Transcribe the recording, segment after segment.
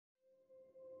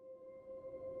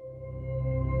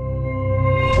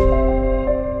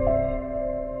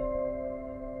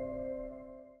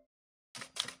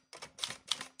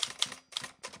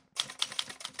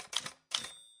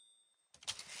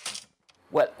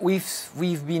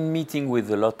We've been meeting with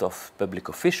a lot of public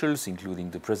officials, including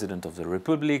the President of the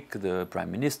Republic, the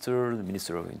Prime Minister, the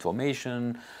Minister of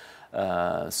Information,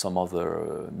 some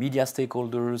other media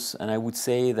stakeholders, and I would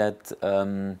say that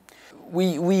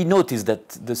we noticed that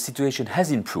the situation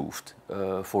has improved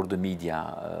for the media.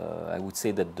 I would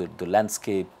say that the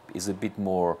landscape is a bit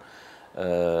more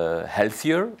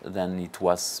healthier than it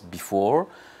was before.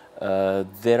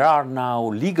 There are now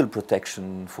legal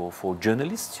protection for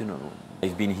journalists. You know,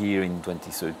 I've been here in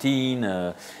 2013,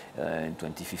 in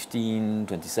 2015,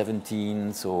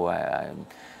 2017. So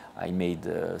I made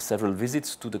several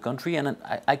visits to the country, and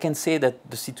I can say that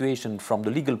the situation from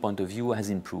the legal point of view has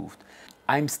improved.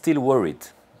 I'm still worried.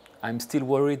 I'm still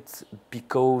worried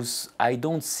because I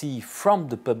don't see from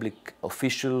the public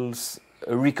officials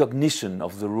a recognition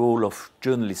of the role of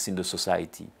journalists in the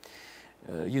society.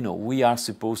 You know, we are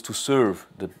supposed to serve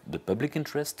the public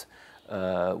interest.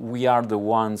 We are the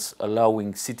ones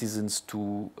allowing citizens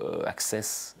to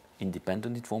access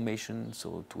independent information,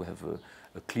 so to have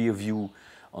a clear view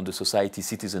on the society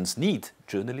citizens need,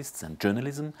 journalists and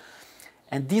journalism.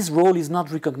 And this role is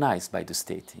not recognized by the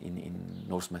state in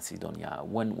North Macedonia.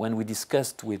 When we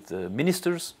discussed with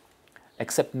ministers,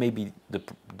 except maybe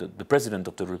the President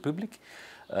of the Republic,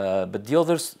 but the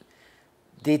others,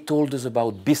 they told us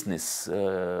about business.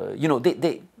 You know,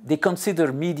 they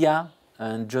consider media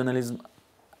and journalism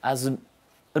as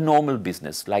a normal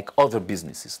business, like other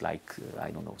businesses, like,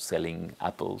 I don't know, selling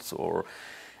apples or...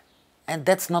 And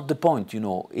that's not the point, you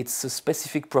know. It's a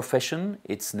specific profession.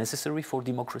 It's necessary for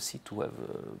democracy to have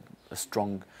a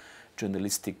strong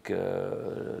journalistic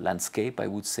landscape, I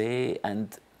would say.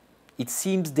 And it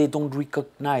seems they don't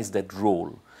recognize that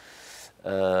role.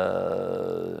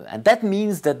 And that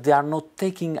means that they are not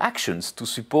taking actions to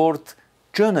support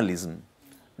journalism,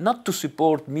 not to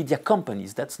support media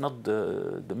companies. That's not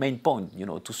the main point, you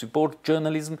know, to support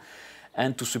journalism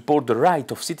and to support the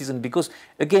right of citizens. Because,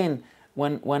 again,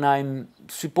 when I'm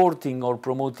supporting or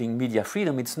promoting media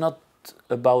freedom, it's not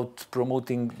about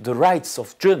promoting the rights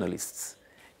of journalists.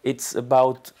 It's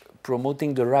about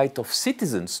promoting the right of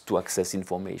citizens to access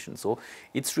information. So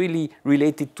it's really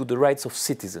related to the rights of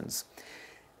citizens.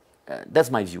 That's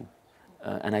my view.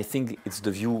 And I think it's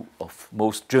the view of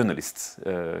most journalists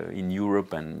in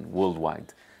Europe and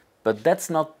worldwide. But that's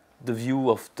not the view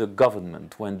of the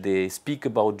government. When they speak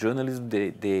about journalism,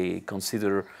 they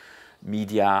consider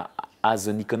media as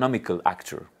an economical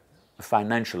actor, a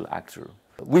financial actor.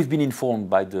 We've been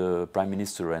informed by the Prime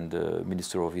Minister and the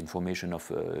Minister of Information of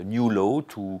a new law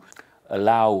to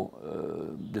allow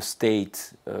the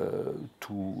state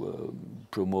to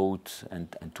promote and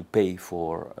to pay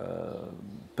for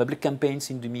public campaigns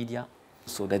in the media.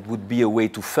 So that would be a way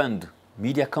to fund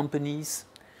media companies.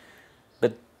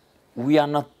 But we are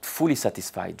not fully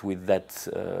satisfied with that.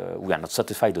 We are not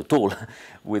satisfied at all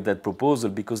with that proposal,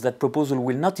 because that proposal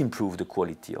will not improve the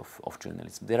quality of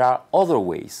journalism. There are other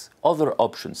ways, other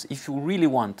options. If you really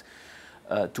want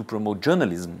to promote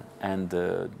journalism and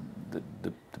the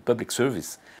public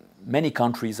service, many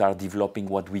countries are developing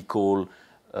what we call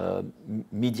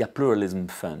media pluralism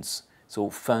funds. So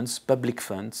funds, public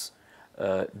funds,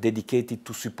 dedicated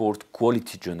to support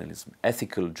quality journalism,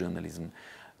 ethical journalism,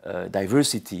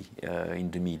 diversity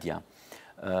in the media,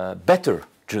 better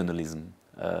journalism,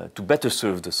 to better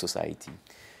serve the society.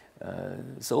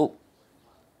 So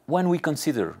when we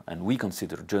consider, and we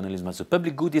consider journalism as a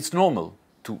public good, it's normal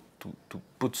to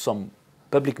put some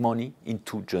public money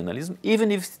into journalism,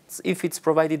 even if it's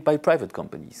provided by private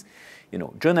companies. You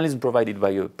know, journalism provided by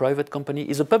a private company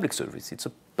is a public service. It's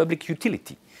a public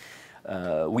utility.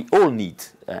 We all need,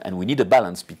 and we need a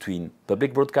balance between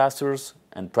public broadcasters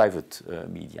and private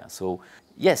media. So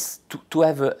yes, to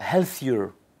have a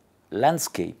healthier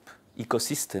landscape,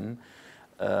 ecosystem,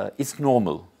 it's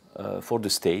normal for the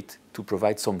state to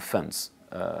provide some funds.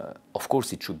 Of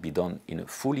course, it should be done in a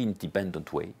fully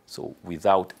independent way, so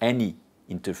without any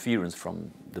interference from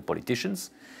the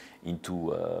politicians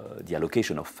into the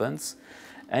allocation of funds.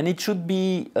 And it should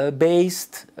be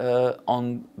based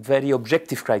on very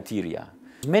objective criteria.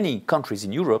 Many countries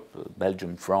in Europe,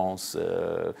 Belgium, France,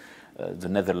 the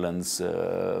Netherlands,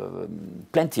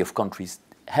 plenty of countries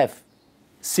have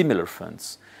similar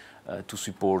funds to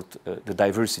support the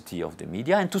diversity of the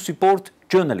media and to support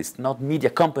journalists, not media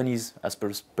companies as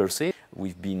per se.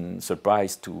 We've been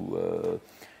surprised to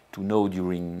know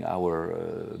during our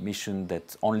mission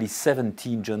that only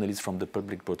 17 journalists from the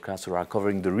public broadcaster are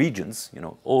covering the regions. You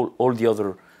know, all the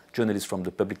other journalists from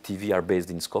the public TV are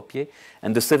based in Skopje,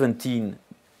 and the 17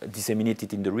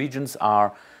 disseminated in the regions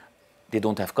they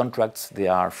don't have contracts, they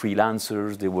are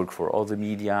freelancers, they work for other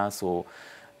media, so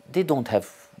they don't have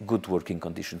good working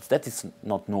conditions. That is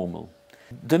not normal.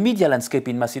 The media landscape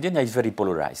in Macedonia is very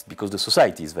polarized because the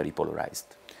society is very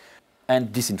polarized.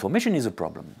 And disinformation is a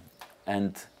problem.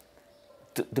 And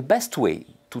the best way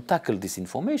to tackle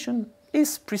disinformation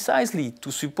is precisely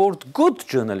to support good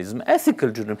journalism,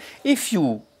 ethical journalism. If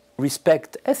you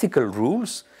respect ethical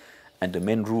rules, and the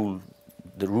main rule,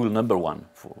 the rule number one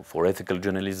for ethical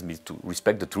journalism is to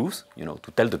respect the truth,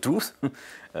 to tell the truth,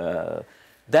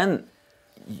 then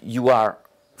you are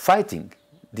fighting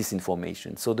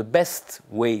disinformation. So the best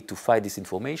way to fight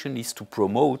disinformation is to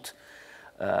promote,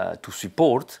 to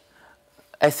support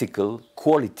ethical,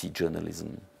 quality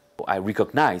journalism. I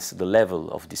recognize the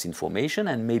level of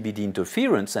disinformation and maybe the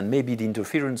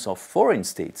interference of foreign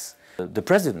states. The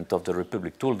President of the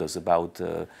Republic told us about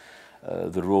the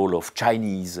role of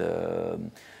Chinese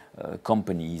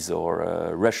companies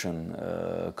or Russian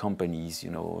companies,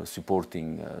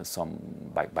 supporting some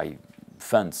by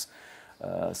funds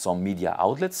some media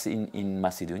outlets in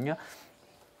Macedonia.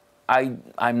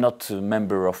 I'm not a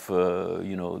member of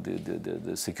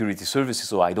the security services,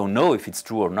 so I don't know if it's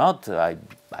true or not. I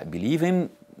believe him,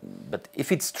 but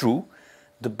if it's true,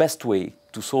 the best way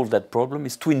to solve that problem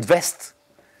is to invest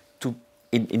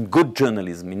in good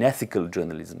journalism, in ethical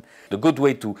journalism. The good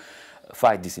way to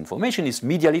fight disinformation is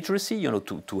media literacy,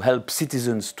 to help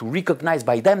citizens to recognize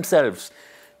by themselves,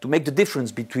 to make the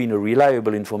difference between a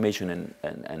reliable information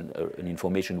and an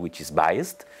information which is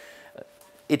biased.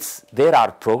 There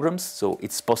are programs, so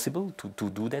it's possible to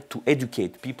do that, to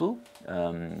educate people.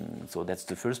 So that's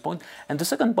the first point. And the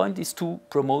second point is to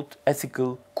promote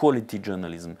ethical, quality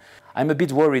journalism. I'm a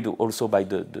bit worried also by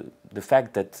the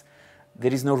fact that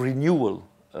there is no renewal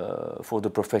for the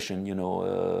profession.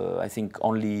 I think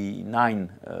only 9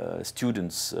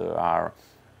 students are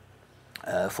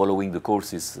following the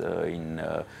courses in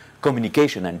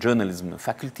communication and journalism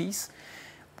faculties,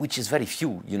 which is very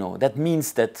few. That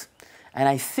means that, and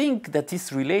I think that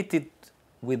is related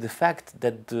with the fact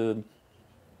that the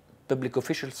public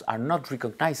officials are not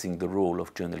recognizing the role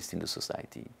of journalists in the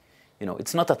society.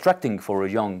 It's not attracting for a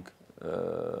young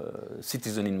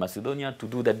citizen in Macedonia to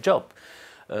do that job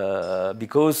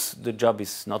because the job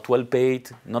is not well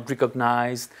paid, not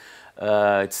recognized.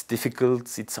 It's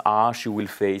difficult, it's harsh, you will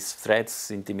face threats,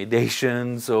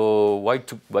 intimidation, so why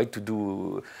to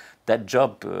do that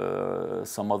job?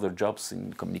 Some other jobs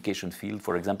in communication field,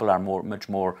 for example, are much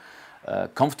more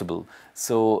comfortable.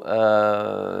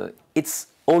 So it's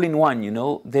all in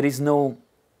one, there is no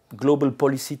global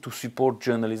policy to support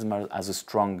journalism as a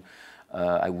strong,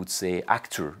 I would say,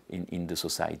 actor in the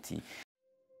society.